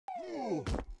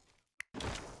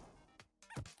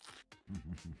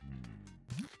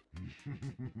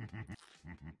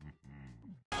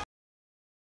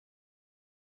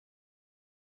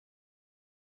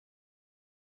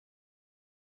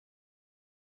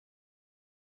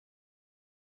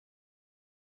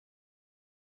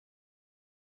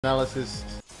Analysis.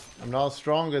 I'm now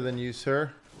stronger than you,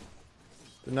 sir.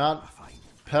 Do not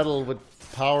peddle with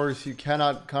powers you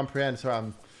cannot comprehend. Sorry,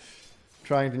 I'm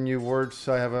trying the new words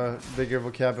so I have a bigger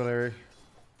vocabulary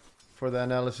for the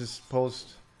analysis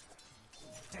post.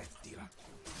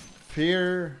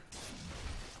 Fear.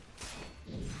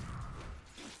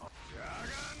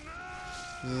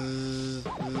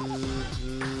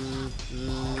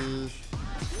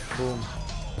 Boom.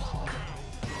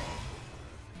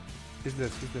 He's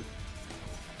dead, he's dead.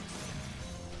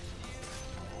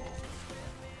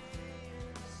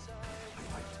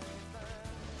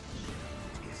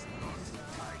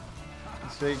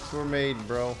 Mistakes were made,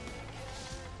 bro.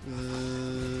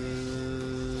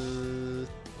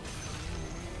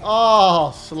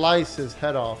 Oh, slice his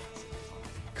head off.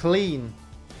 Clean.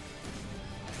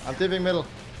 I'm tipping middle.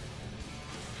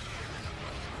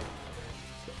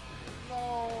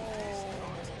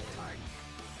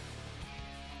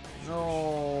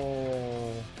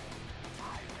 No.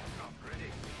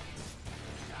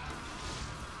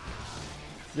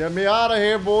 Get me out of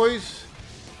here, boys.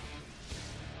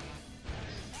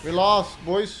 We lost,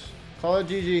 boys. Call it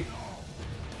GG.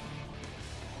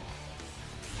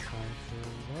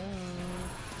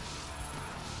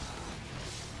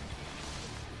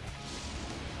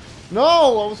 No,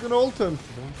 I was gonna ult him.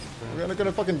 We're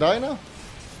gonna fucking die now?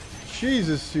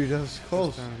 Jesus, dude, that was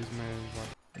close.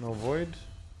 No void.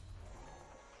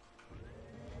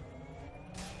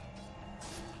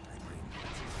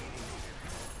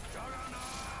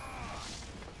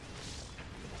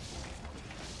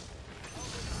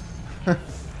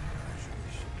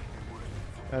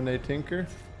 And a tinker.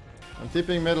 I'm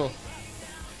tipping middle.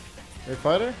 A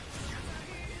fighter?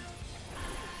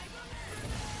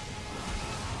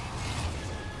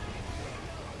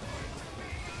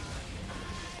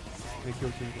 They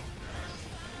killed Tinker.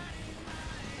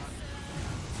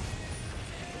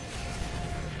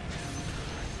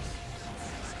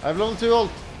 I have level 2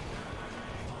 ult.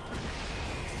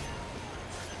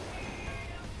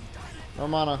 No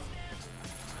mana.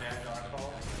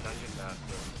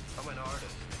 I'm an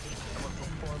artist. I'm a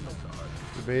performance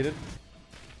artist. Jebaited.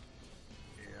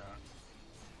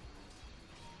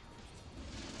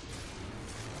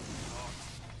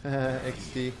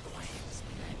 XD.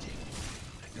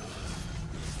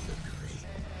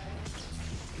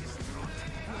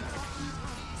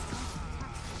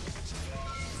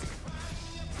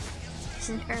 It's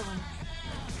an Erwin.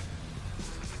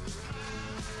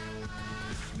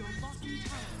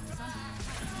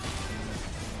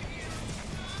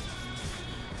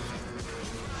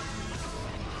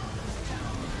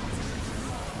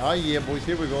 Oh yeah, boys,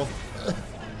 here we go.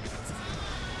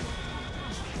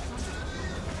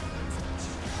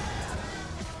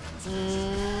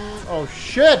 Oh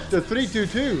shit, the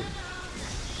 3-2-2.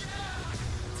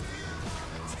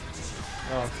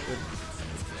 Oh shit.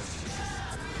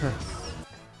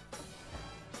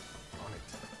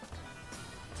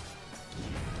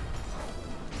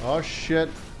 Oh shit.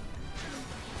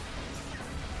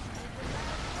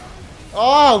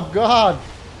 Oh god.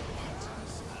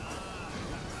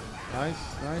 Nice,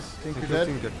 nice. Tinker dead.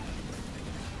 Tinker.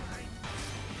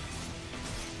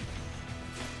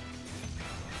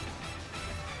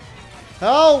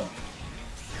 Help!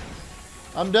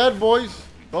 I'm dead, boys.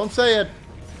 Don't say it.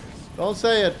 Don't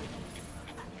say it.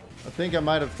 I think I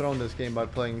might have thrown this game by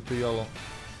playing 2 YOLO.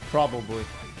 Probably.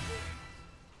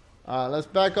 Let's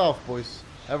back off, boys.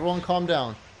 Everyone calm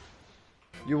down.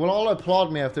 You will all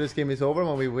applaud me after this game is over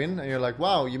when we win. And you're like,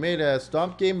 wow, you made a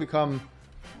stomp game become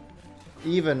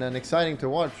even and exciting to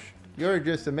watch. You're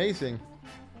just amazing.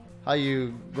 How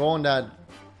you go on that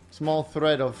small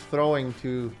thread of throwing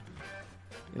to,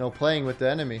 you know, playing with the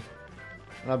enemy.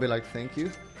 And I'll be like, thank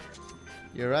you.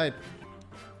 You're right.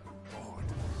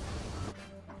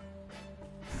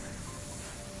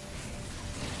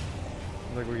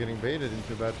 Looks like we're getting baited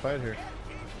into a bad fight here.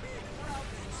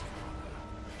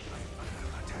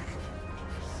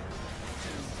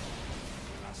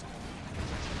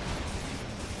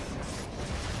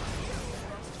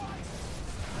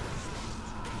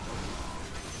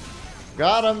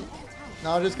 Got him.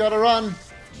 Now I just gotta run.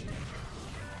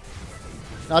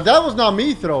 Now that was not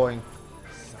me throwing.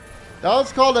 That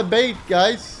was called a bait,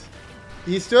 guys.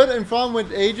 He stood in front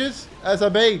with Aegis as a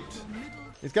bait.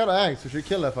 He's got an axe, we should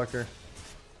kill that fucker.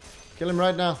 Kill him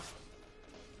right now.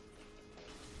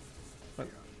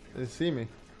 They see me.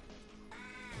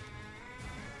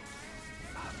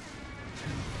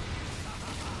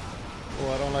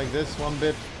 Oh, I don't like this one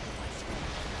bit.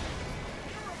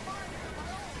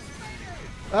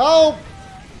 Help!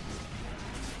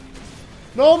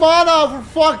 No mana, for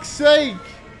fuck's sake!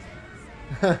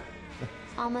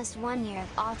 Almost 1 year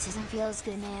of autism feels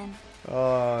good, man.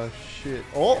 Oh, shit.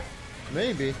 Oh,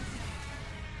 maybe.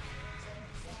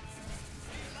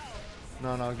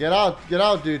 No, get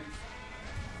out, dude.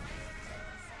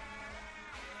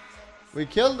 We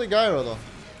killed the gyro, though.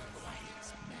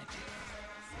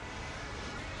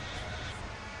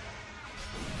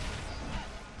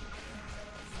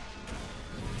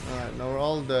 Alright, now we're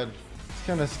all dead. It's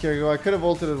kind of scary. I could have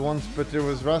ulted it once, but there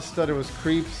was Rasta, there was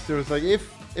creeps. There was like,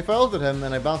 if I ulted him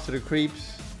and I bounced to the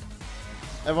creeps,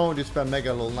 everyone would just spam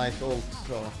mega lol, nice ult,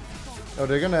 so... Oh,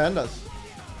 they're gonna end us.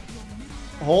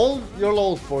 Hold your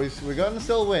lols, boys. We're gonna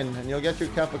still win, and you'll get your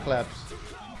kappa claps.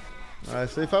 Alright,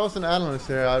 so if I was an analyst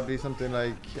here, I'd be something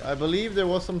like... I believe there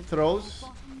was some throws.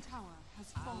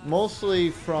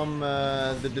 Mostly from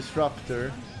the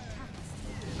disruptor.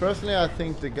 Personally, I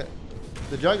think the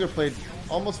Jugger played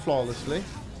almost flawlessly.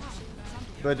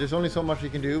 But there's only so much he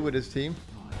can do with his team.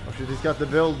 Oh shit, he's got the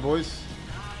build, boys.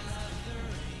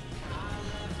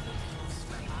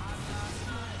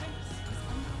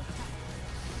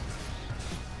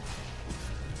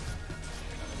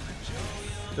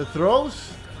 The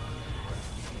throws?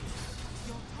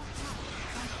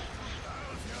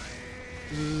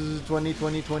 20,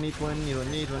 20, 20, 20,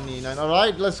 20, 29.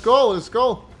 Alright, let's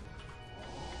go.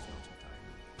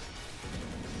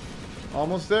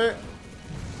 Almost there.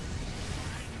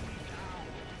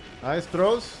 Nice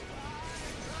throws.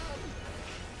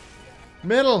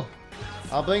 Middle.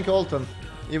 I'll blink ult him.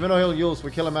 Even though he'll use,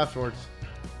 we kill him afterwards.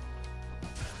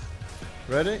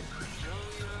 Ready?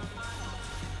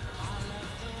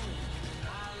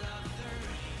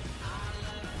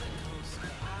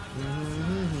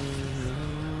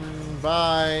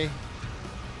 Bye.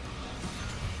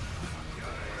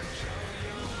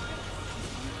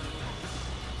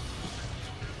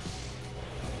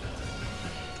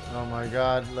 Oh my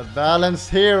god, the balanced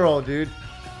hero, dude.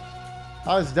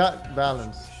 How is that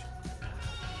balanced?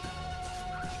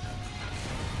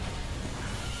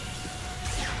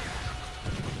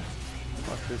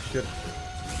 Fuck this shit.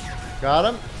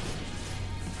 Got him.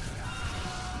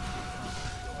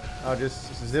 I'll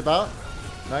just zip out.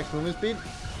 Max movement speed.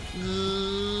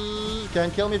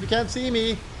 Can't kill me if you can't see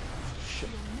me. Shit.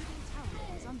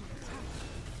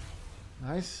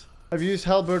 Nice. I've used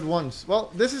Halberd once.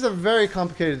 Well, this is a very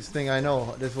complicated thing, I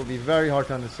know. This will be very hard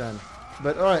to understand.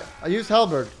 But alright, I used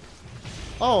Halberd.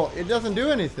 Oh, it doesn't do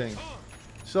anything.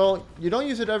 So, you don't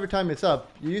use it every time it's up.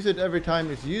 You use it every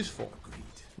time it's useful.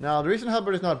 Now, the reason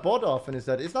Halberd is not bought often is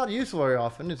that it's not useful very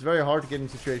often. It's very hard to get in a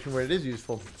situation where it is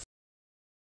useful.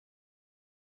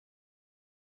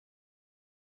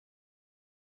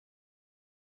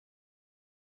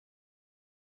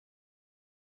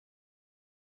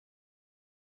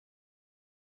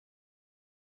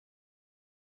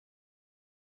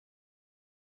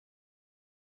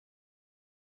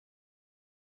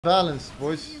 Balanced,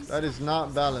 boys. That is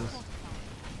not balanced.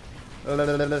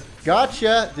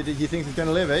 Gotcha! He thinks he's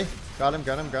gonna live, eh? Got him.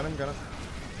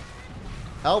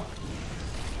 Help!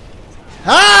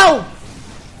 How?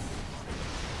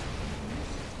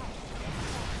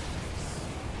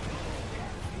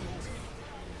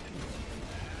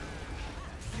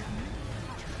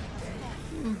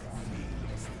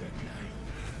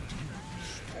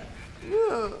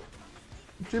 Yeah.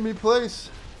 Jimmy Place.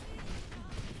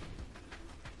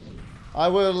 I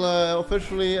will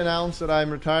officially announce that I'm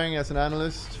retiring as an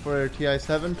analyst for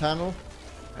TI7 panel,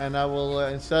 and I will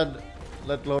instead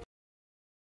let